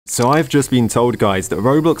So I've just been told, guys, that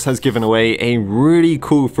Roblox has given away a really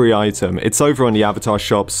cool free item. It's over on the avatar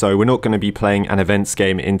shop, so we're not going to be playing an events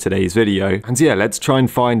game in today's video. And yeah, let's try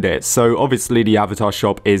and find it. So obviously the avatar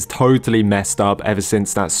shop is totally messed up ever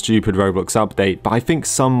since that stupid Roblox update, but I think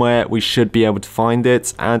somewhere we should be able to find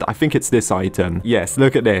it, and I think it's this item. Yes,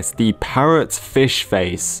 look at this, the Parrot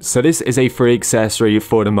Fishface. So this is a free accessory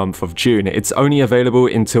for the month of June. It's only available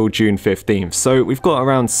until June 15th, so we've got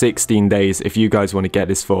around 16 days if you guys want to get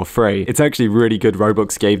this for free. It's actually really good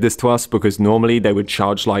Roblox gave this to us, because normally they would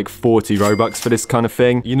charge like 40 Robux for this kind of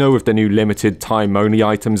thing. You know, with the new limited time only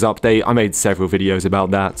items update, I made several videos about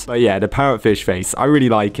that. But yeah, the Parrot fish face, I really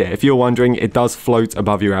like it. If you're wondering, it does float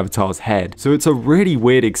above your avatar's head. So it's a really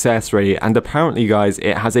weird accessory, and apparently guys,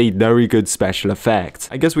 it has a very good special effect.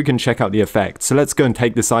 I guess we can check out the effect. So let's go and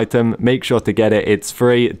take this item, make sure to get it, it's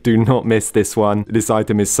free, do not miss this one. This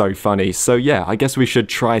item is so funny. So yeah, I guess we should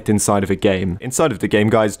try it inside of a game. Inside of the game,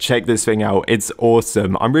 guys, check this thing out. It's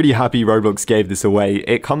awesome. I'm really happy Roblox gave this away.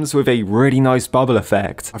 It comes with a really nice bubble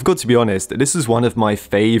effect. I've got to be honest, this is one of my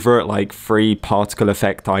favorite like free particle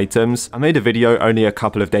effect items. I made a video only a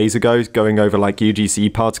couple of days ago going over like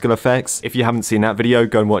UGC particle effects. If you haven't seen that video,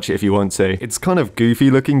 go and watch it if you want to. It's kind of goofy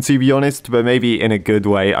looking, to be honest, but maybe in a good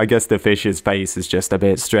way. I guess the fish's face is just a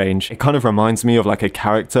bit strange. It kind of reminds me of like a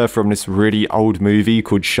character from this really old movie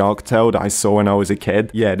called Shark Tale that I saw when I was a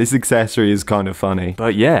kid. Yeah, this accessory is kind of funny.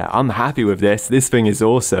 But yeah, I'm happy with this. This thing is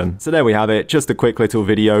awesome. So there we have it. Just a quick little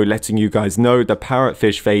video letting you guys know the Parrot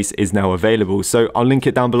fish face is now available. So I'll link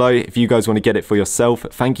it down below if you guys want to get it for yourself.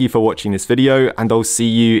 Thank you for watching this video, and I'll see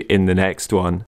you in the next one.